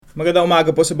Magandang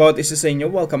umaga po sa bawat isa sa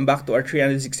inyo. Welcome back to our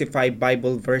 365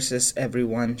 Bible verses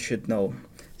everyone should know.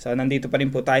 So, nandito pa rin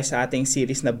po tayo sa ating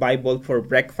series na Bible for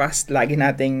Breakfast. Lagi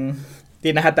nating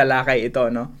tinahatalakay ito,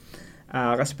 no?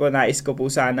 Kasi po nais ko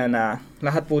po sana na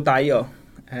lahat po tayo,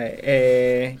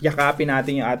 yakapin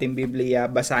natin yung ating Biblia,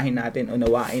 basahin natin,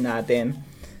 unawain natin.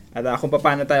 At kung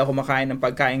paano tayo kumakain ng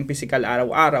pagkain physical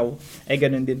araw-araw,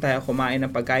 ganun din tayo kumain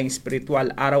ng pagkain spiritual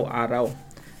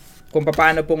araw-araw. Kung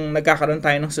paano pong nagkakaroon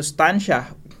tayo ng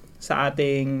sustansya sa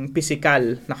ating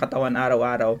physical na katawan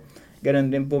araw-araw,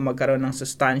 ganun din po magkaroon ng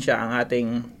sustansya ang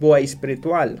ating buhay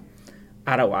spiritual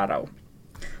araw-araw.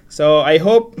 So, I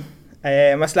hope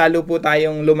mas lalo po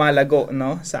tayong lumalago,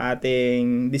 no, sa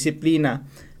ating disiplina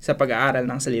sa pag-aaral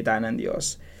ng salita ng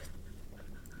Diyos.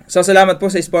 So, salamat po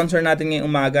sa sponsor natin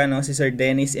ngayong umaga, no, si Sir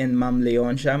Dennis and Ma'am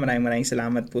Leoncia. Maraming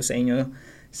salamat po sa inyo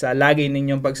sa lagi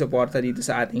ninyong pagsuporta dito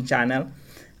sa ating channel.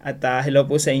 At hello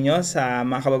po sa inyo, sa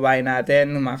mga kababayan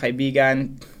natin, mga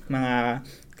kaibigan, mga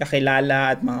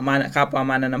kakilala at mga kapwa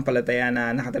mananampalataya na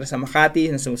nakatira sa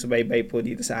Makati na sumusubaybay po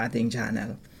dito sa ating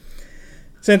channel.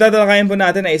 So, yung tatalakayin po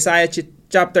natin ay Isaiah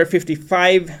chapter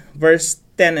 55, verse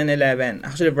 10 and 11.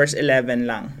 Actually, verse 11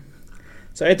 lang.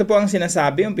 So, ito po ang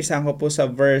sinasabi. Umpisahan ko po sa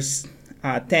verse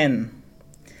 10.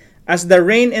 As the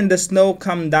rain and the snow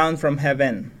come down from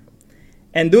heaven,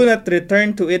 and do not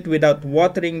return to it without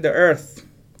watering the earth,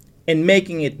 and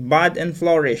making it bud and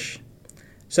flourish,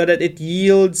 so that it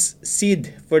yields seed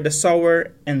for the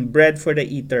sower and bread for the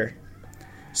eater.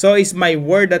 So is my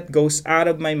word that goes out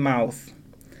of my mouth.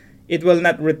 It will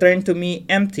not return to me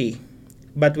empty,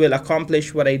 but will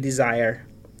accomplish what I desire,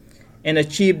 and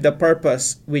achieve the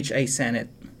purpose which I sent it.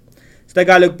 Sa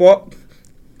Tagalog po,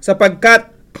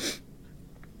 sapagkat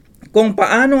kung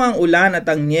paano ang ulan at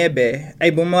ang niebe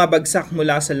ay bumabagsak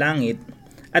mula sa langit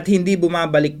at hindi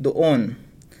bumabalik doon,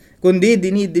 kundi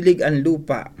dinidilig ang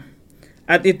lupa,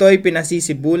 at ito'y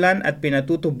pinasisibulan at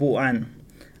pinatutubuan,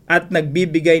 at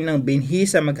nagbibigay ng binhi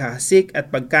sa maghahasik at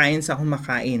pagkain sa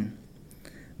kumakain.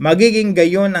 Magiging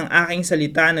gayon ang aking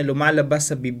salita na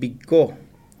lumalabas sa bibig ko.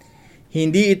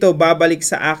 Hindi ito babalik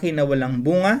sa akin na walang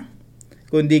bunga,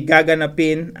 kundi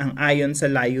gaganapin ang ayon sa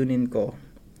layunin ko,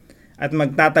 at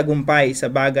magtatagumpay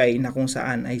sa bagay na kung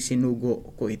saan ay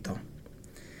sinugo ko ito.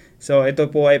 So, ito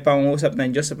po ay pangungusap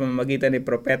ng Diyos sa pamamagitan ni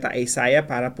Propeta Isaiah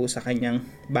para po sa kanyang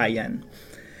bayan.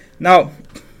 Now,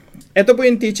 ito po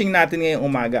yung teaching natin ngayong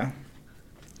umaga.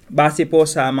 Base po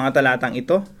sa mga talatang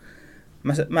ito,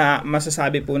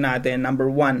 masasabi po natin, number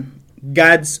 1,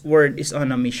 God's Word is on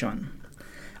a mission.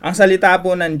 Ang salita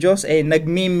po ng Diyos ay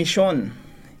nagmi-mission.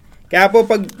 Kaya po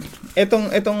pag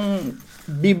itong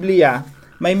Biblia,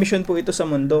 may mission po ito sa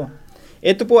mundo.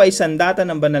 Ito po ay sandata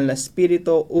ng banal na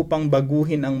spirito upang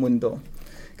baguhin ang mundo.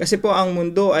 Kasi po ang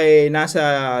mundo ay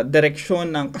nasa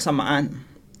direksyon ng kasamaan.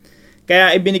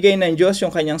 Kaya ibinigay ng Diyos yung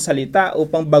kanyang salita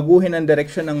upang baguhin ang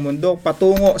direksyon ng mundo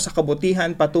patungo sa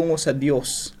kabutihan, patungo sa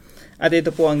Diyos. At ito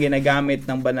po ang ginagamit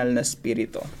ng banal na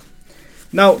spirito.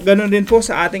 Now, ganun din po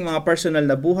sa ating mga personal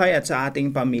na buhay at sa ating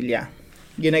pamilya.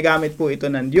 Ginagamit po ito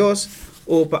ng Diyos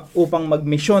upang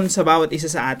magmisyon sa bawat isa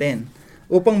sa atin,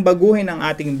 upang baguhin ang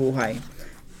ating buhay.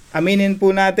 Aminin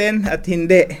po natin at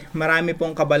hindi, marami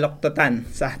pong kabaloktotan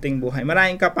sa ating buhay.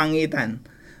 Maraming kapangitan,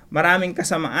 maraming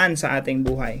kasamaan sa ating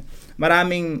buhay.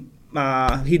 Maraming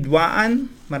hidwaan,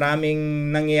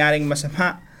 maraming nangyayaring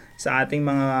masama sa ating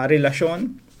mga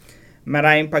relasyon.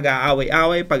 Maraming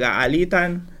pag-aaway-away,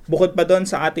 pag-aalitan. Bukod pa doon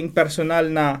sa ating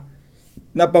personal na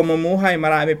pamumuhay,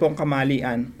 marami pong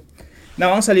kamalian.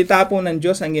 Now, ang salita po ng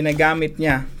Diyos ang ginagamit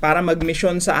niya para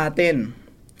magmisyon sa atin.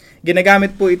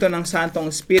 Ginagamit po ito ng Santong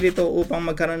Espiritu upang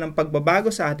magkaroon ng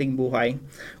pagbabago sa ating buhay.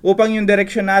 Upang yung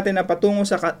direksyon natin na patungo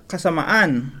sa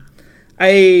kasamaan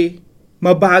ay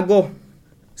mabago.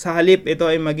 Sa halip, ito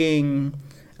ay maging,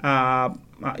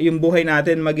 yung buhay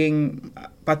natin maging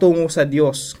patungo sa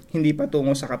Diyos, hindi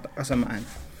patungo sa kasamaan.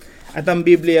 At ang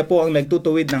Biblia po ang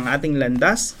nagtutuwid ng ating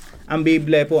landas. Ang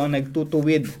Biblia po ang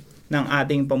nagtutuwid ng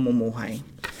ating pamumuhay.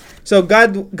 So,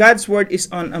 God's Word is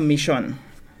on a mission.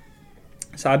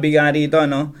 Sabi nga rito,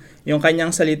 no, yung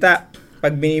kanyang salita,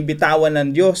 pag binibitawan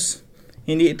ng Diyos,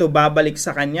 hindi ito babalik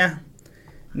sa kanya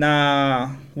na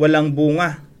walang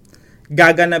bunga.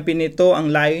 Gaganapin ito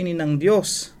ang layunin ng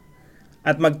Diyos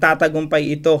at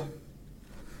magtatagumpay ito.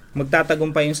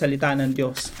 Magtatagumpay yung salita ng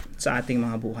Diyos sa ating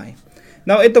mga buhay.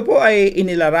 Now, ito po ay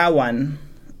inilarawan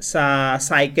sa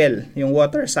cycle, yung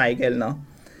water cycle, no?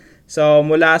 So,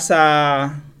 mula sa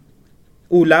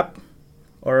ulap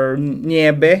or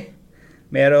niebe,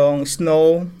 merong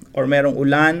snow or merong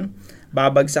ulan,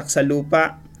 babagsak sa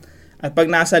lupa. At pag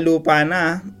nasa lupa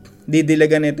na,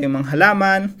 didilagan ito yung mga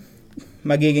halaman,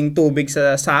 magiging tubig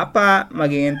sa sapa,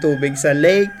 magiging tubig sa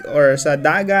lake or sa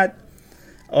dagat,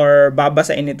 or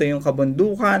babasain ito yung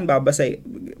kabundukan,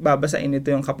 babasain ito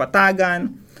yung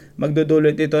kapatagan,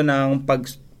 magdudulot ito ng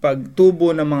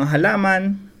pagtubo ng mga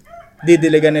halaman,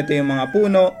 didiligan ito yung mga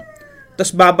puno,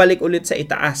 tapos babalik ulit sa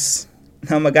itaas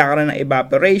na magkakaroon ng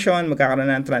evaporation, magkakaroon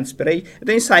ng transpiration. Ito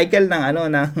yung cycle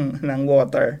ng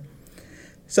water.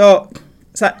 So,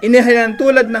 inihalan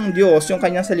tulad ng Diyos yung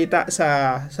kanyang salita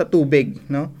sa tubig,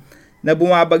 no? Na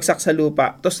bumabagsak sa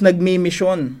lupa, tapos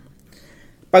nagmimisyon.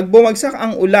 Pag bumagsak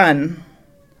ang ulan,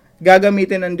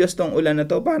 gagamitin ng Diyos tong ulan na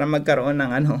to para magkaroon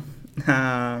ng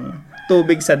ng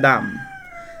tubig sa dam.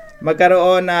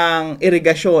 Magkaroon ng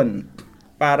irigasyon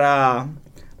para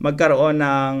magkaroon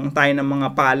tayo ng mga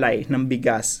palay ng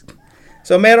bigas.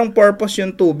 So merong purpose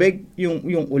yung tubig,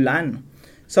 yung ulan.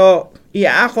 So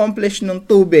i-accomplish ng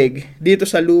tubig dito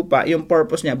sa lupa yung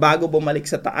purpose niya bago bumalik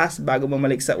sa taas, bago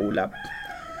bumalik sa ulap.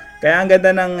 Kaya ang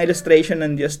ganda ng illustration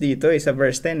ng Diyos dito sa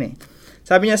verse 10 eh.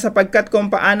 Sabi niya, sapagkat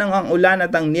kung paanong ang ulan at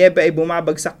ang niebe ay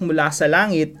bumabagsak mula sa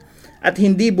langit at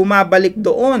hindi bumabalik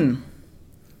doon,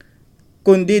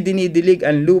 kundi dinidilig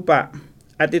ang lupa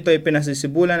at ito ay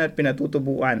pinasisibulan at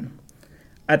pinatutubuan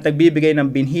at nagbibigay ng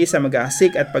binhi sa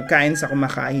mag-aasik at pagkain sa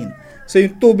kumakain. So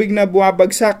yung tubig na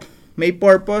bumabagsak, may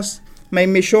purpose, may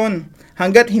mission.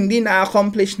 Hanggat hindi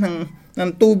na-accomplish ng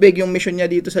tubig yung mission niya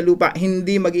dito sa lupa,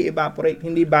 hindi mag-i-evaporate,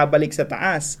 hindi babalik sa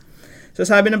taas. So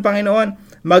sabi ng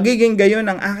Panginoon, magiging gayon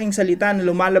ang aking salita na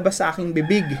lumalabas sa aking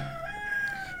bibig.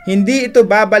 Hindi ito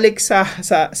babalik sa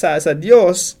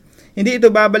Diyos, hindi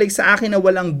ito babalik sa akin na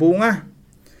walang bunga,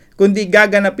 kundi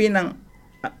gaganapin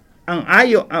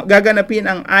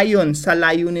ang ayon sa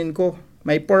layunin ko.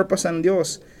 May purpose ang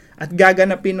Diyos at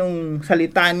gaganapin ng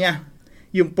salita niya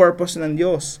yung purpose ng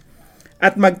Diyos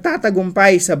at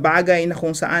magtatagumpay sa bagay na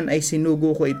kung saan ay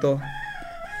sinugo ko ito.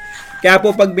 Kaya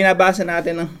po pag binabasa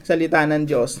natin ang salita ng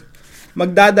Diyos,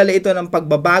 magdadala ito ng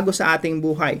pagbabago sa ating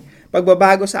buhay,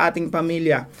 pagbabago sa ating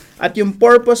pamilya, at yung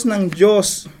purpose ng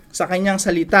Diyos sa kanyang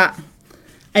salita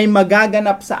ay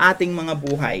magaganap sa ating mga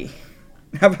buhay.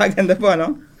 Napakaganda po,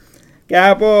 no?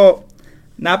 Kaya po,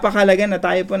 napakalaga na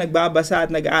tayo po nagbabasa at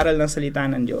nag-aaral ng salita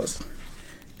ng Diyos.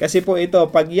 Kasi po ito,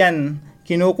 pag yan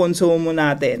kinukonsumo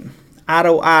natin,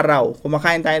 araw-araw,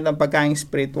 kumakain tayo ng pagkain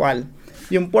spiritual,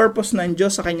 yung purpose ng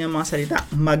Diyos sa kanyang mga salita,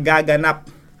 magaganap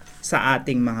sa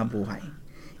ating mga buhay.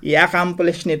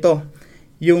 I-accomplish nito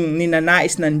yung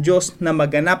ninanais ng Diyos na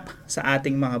maganap sa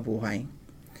ating mga buhay.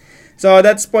 So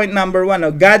that's point number 1.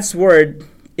 God's Word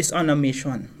is on a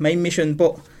mission. May mission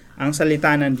po ang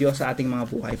salita ng Diyos sa ating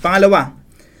mga buhay. Pangalawa,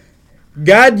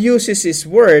 God uses His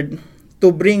Word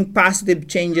to bring positive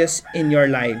changes in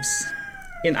your lives,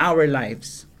 in our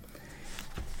lives.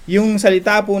 Yung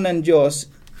salita po ng Diyos,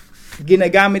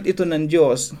 ginagamit ito ng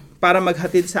Diyos para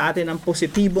maghatid sa atin ng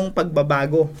positibong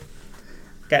pagbabago.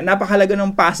 Kaya napakalaga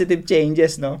ng positive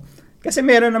changes, no? Kasi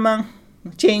meron namang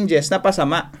changes na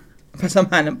pasama.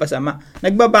 Pasama ng pasama.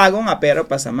 Nagbabago nga pero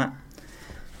pasama.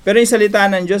 Pero yung salita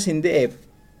ng Diyos, hindi eh.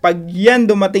 Pag yan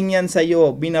dumating yan sa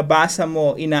iyo, binabasa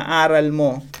mo, inaaral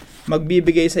mo,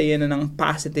 magbibigay sa iyo ng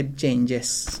positive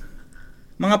changes.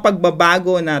 Mga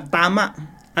pagbabago na tama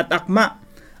at akma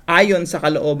ayon sa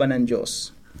kalooban ng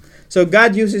Diyos. So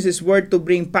God uses His Word to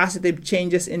bring positive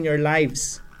changes in your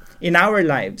lives, in our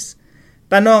lives.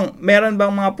 Tanong, meron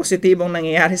bang mga positibong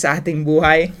nangyayari sa ating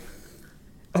buhay?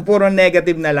 O puro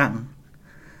negative na lang?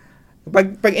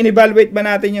 Pag in-evaluate ba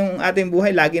natin yung ating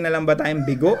buhay, lagi na lang ba tayong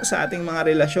bigo sa ating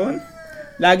mga relasyon?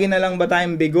 Lagi na lang ba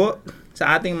tayong bigo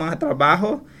sa ating mga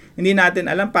trabaho? Hindi natin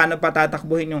alam paano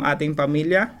patatakbuhin yung ating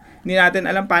pamilya? Hindi natin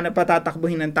alam paano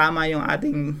patatakbuhin ng tama yung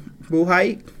ating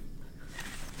buhay?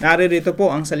 Naririto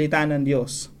po ang salita ng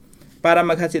Diyos para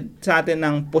maghatid sa atin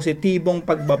ng positibong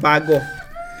pagbabago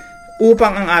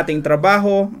upang ang ating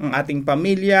trabaho, ang ating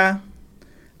pamilya,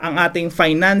 ang ating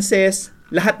finances,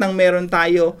 lahat ng meron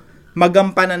tayo,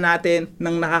 magampanan natin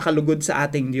ng nakakalugod sa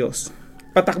ating Diyos.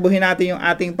 Patakbuhin natin yung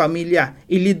ating pamilya,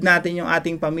 i-lead natin yung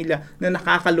ating pamilya na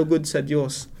nakakalugod sa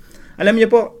Diyos. Alam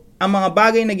niyo po, ang mga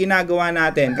bagay na ginagawa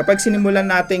natin, kapag sinimulan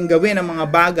natin gawin ang mga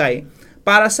bagay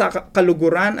para sa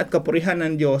kaluguran at kapurihan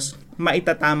ng Diyos,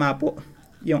 maitatama po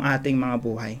yung ating mga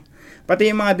buhay. Pati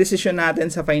yung mga desisyon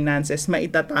natin sa finances,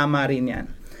 maitatama rin yan.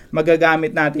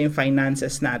 Magagamit natin yung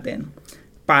finances natin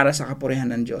para sa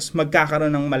kapurihan ng Diyos.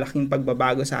 Magkakaroon ng malaking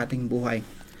pagbabago sa ating buhay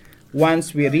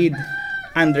once we read,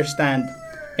 understand,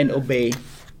 and obey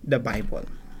the Bible.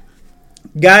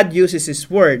 God uses His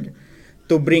Word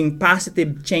to bring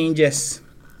positive changes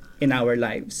in our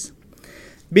lives.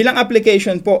 Bilang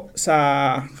application po sa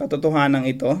katotohanan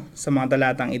ito, sa mga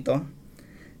talatang ito,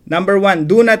 number 1,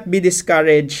 do not be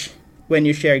discouraged when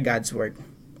you share God's Word.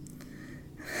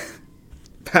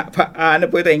 Ano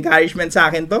po ito? Encouragement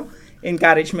sa akin to.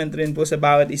 Encouragement rin po sa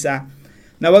bawat isa.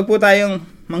 Na wag po tayong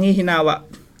manghihinawa.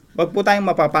 Wag po tayong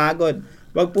mapapagod.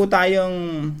 Wag po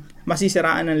tayong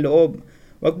masisiraan ng loob.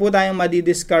 Wag po tayong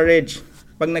madi-discourage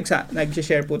pag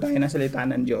nag-share po tayo ng salita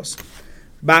ng Diyos.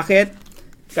 Bakit?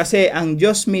 Kasi ang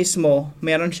Diyos mismo,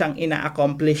 meron siyang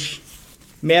ina-accomplish.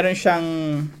 Meron siyang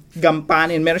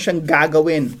gampanin, meron siyang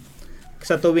gagawin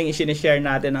sa tuwing isinishare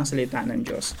natin ang salita ng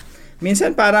Diyos.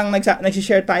 Minsan parang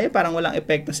nagsishare tayo, parang walang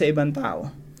epekto sa ibang tao.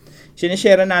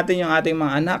 Sinishare natin yung ating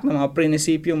mga anak ng mga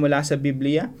prinsipyo mula sa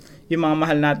Biblia, yung mga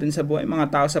mahal natin sa buhay, mga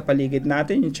tao sa paligid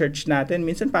natin, yung church natin,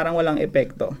 minsan parang walang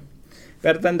epekto.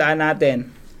 Pero tandaan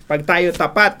natin, pag tayo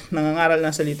tapat, nangangaral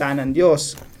ng salita ng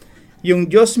Diyos, yung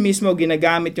Diyos mismo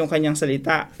ginagamit yung kanyang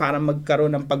salita para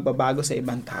magkaroon ng pagbabago sa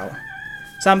ibang tao.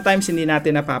 Sometimes hindi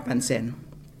natin napapansin.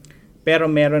 Pero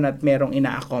merong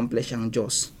ina-accomplish ang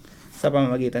Diyos sa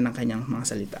pamamagitan ng kanyang mga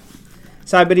salita.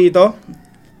 Sabi dito,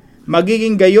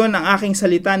 magiging gayon ang aking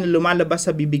salita na lumalabas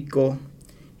sa bibig ko.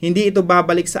 Hindi ito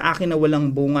babalik sa akin na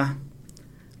walang bunga,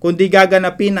 kundi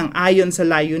gaganapin ang ayon sa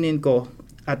layunin ko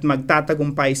at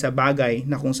magtatagumpay sa bagay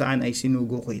na kung saan ay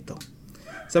sinugo ko ito.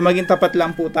 So maging tapat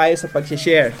lang po tayo sa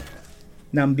pag-share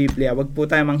ng Biblia. Huwag po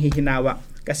tayo manghihinawa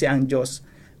kasi ang Diyos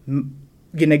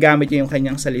ginagamit niya yung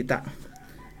kanyang salita.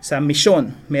 Sa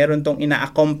misyon, meron tong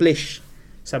ina-accomplish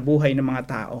sa buhay ng mga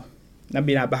tao na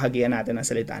binabahagian natin ng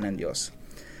salita ng Diyos.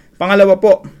 Pangalawa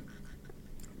po,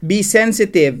 be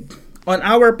sensitive. On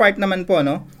our part naman po,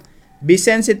 no? Be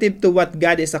sensitive to what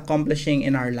God is accomplishing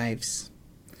in our lives.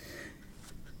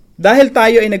 Dahil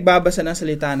tayo ay nagbabasa ng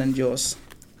salita ng Diyos,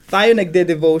 tayo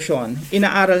nagde-devotion,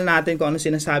 inaaral natin kung ano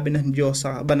sinasabi ng Diyos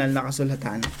sa banal na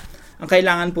kasulatan. Ang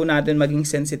kailangan po natin maging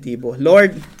sensitibo.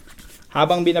 Lord,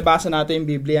 habang binabasa natin yung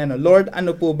Biblia, no? Lord,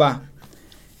 ano po ba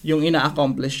yung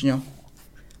ina-accomplish nyo?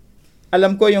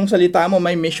 Alam ko yung salita mo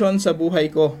may mission sa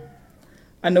buhay ko.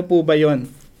 Ano po ba yon?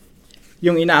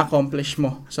 Yung ina-accomplish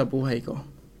mo sa buhay ko.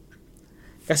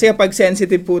 Kasi kapag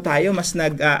sensitive po tayo, mas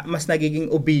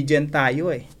nagiging obedient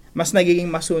tayo eh. Mas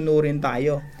nagiging masunurin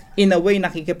tayo. In a way,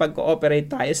 nakikipag-cooperate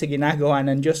tayo sa ginagawa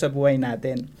ng Diyos sa buhay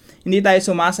natin. Hindi tayo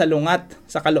sumasalungat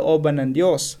sa kalooban ng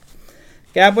Diyos.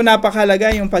 Kaya po napakalaga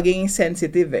yung pagiging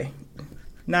sensitive eh.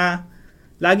 Na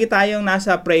lagi tayong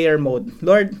nasa prayer mode.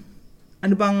 Lord,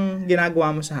 ano bang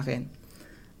ginagawa mo sa akin?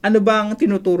 Ano bang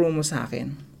tinuturo mo sa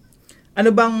akin?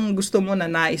 Ano bang gusto mo na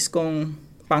nais kong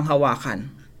panghawakan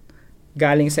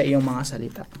galing sa iyong mga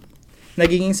salita?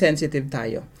 Nagiging sensitive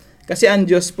tayo. Kasi ang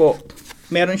Diyos po,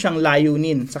 meron siyang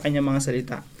layunin sa kanyang mga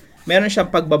salita. Meron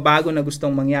siyang pagbabago na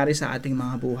gustong mangyari sa ating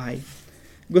mga buhay.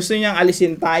 Gusto niyang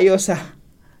alisin tayo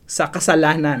sa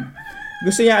kasalanan.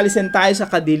 Gusto niya alisin tayo sa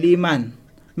kadiliman.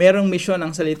 Merong misyon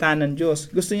ang salita ng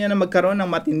Diyos. Gusto niya na magkaroon ng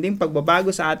matinding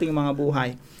pagbabago sa ating mga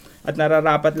buhay. At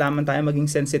nararapat lamang tayo maging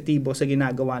sensitibo sa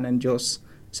ginagawa ng Diyos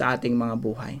sa ating mga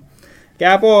buhay.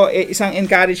 Kaya po, isang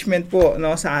encouragement po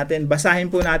no, sa atin. Basahin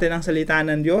po natin ang salita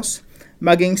ng Diyos.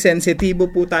 Maging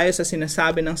sensitibo po tayo sa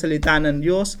sinasabi ng salita ng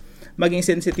Diyos. Maging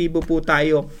sensitibo po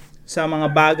tayo sa mga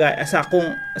bagay, sa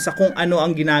kung ano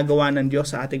ang ginagawa ng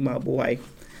Diyos sa ating mga buhay.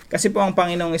 Kasi po ang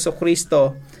Panginoong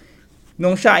Jesucristo,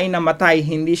 nung siya ay namatay,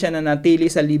 hindi siya nanatili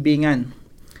sa libingan.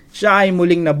 Siya ay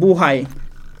muling nabuhay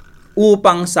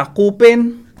upang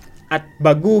sakupin at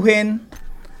baguhin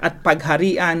at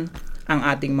pagharian ang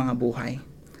ating mga buhay.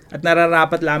 At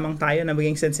nararapat lamang tayo na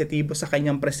maging sensitibo sa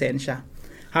kanyang presensya.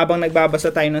 Habang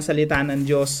nagbabasa tayo ng salita ng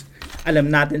Diyos,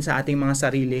 alam natin sa ating mga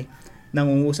sarili,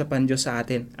 nangungusap ang Diyos sa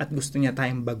atin at gusto niya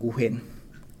tayong baguhin.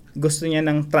 Gusto niya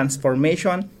ng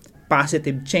transformation,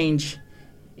 positive change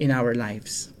in our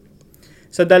lives.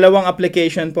 So dalawang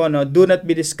application po, no? Do not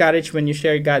be discouraged when you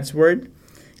share God's Word.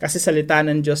 Kasi salita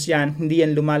ng Diyos yan, hindi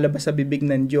yan lumalabas sa bibig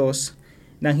ng Diyos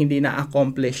nang hindi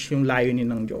na-accomplish yung layunin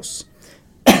ng Diyos.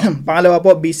 Pangalawa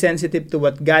po, be sensitive to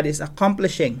what God is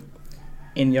accomplishing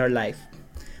in your life.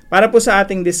 Para po sa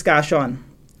ating discussion,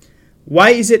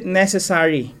 why is it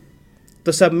necessary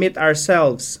to submit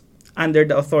ourselves under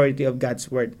the authority of God's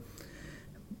Word?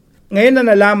 Ngayon na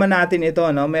nalaman natin ito,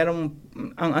 no?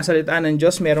 Ang salita ng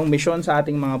Diyos, merong misyon sa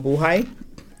ating mga buhay.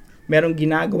 Merong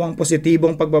ginagawang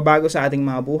positibong pagbabago sa ating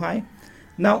mga buhay.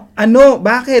 Now,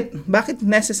 bakit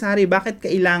necessary, bakit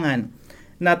kailangan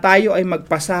na tayo ay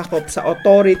magpasakop sa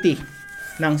authority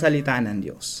ng salita ng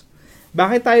Diyos?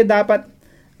 Bakit tayo dapat,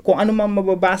 kung ano man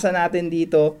mababasa natin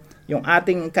dito, yung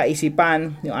ating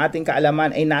kaisipan, yung ating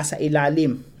kaalaman ay nasa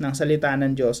ilalim ng salita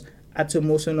ng Diyos at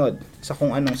sumusunod sa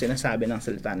kung anong sinasabi ng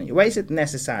salita ng Diyos? Why is it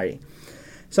necessary?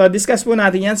 So, discuss po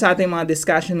natin yan sa ating mga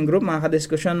discussion group, mga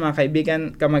kadiskusyon, mga kaibigan,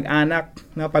 kamag-anak.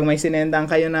 No? Pag may sinendang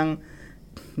kayo ng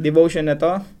devotion na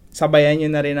to, sabayan nyo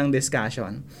na rin ang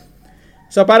discussion.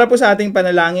 So para po sa ating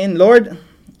panalangin, Lord,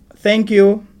 thank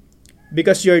you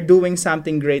because you're doing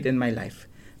something great in my life.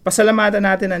 Pasalamatan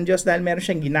natin ang Diyos dahil meron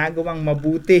siyang ginagawang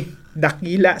mabuti,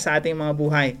 dakila sa ating mga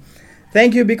buhay.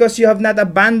 Thank you because you have not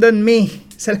abandoned me.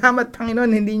 Salamat,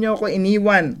 Panginoon, hindi niyo ako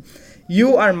iniwan.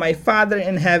 You are my Father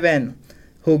in heaven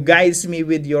who guides me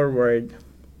with your word.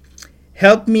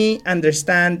 Help me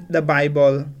understand the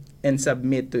Bible and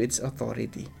submit to its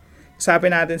authority.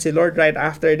 Usapin natin si Lord right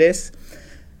after this.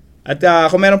 At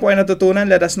kung meron po kayo natutunan,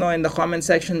 let us know in the comment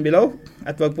section below.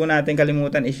 At wag po natin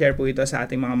kalimutan i-share po ito sa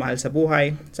ating mga mahal sa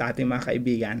buhay, sa ating mga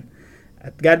kaibigan.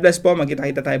 At God bless po,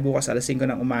 magkita-kita tayo bukas alas 5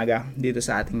 ng umaga dito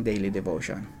sa ating daily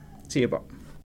devotion. See you po.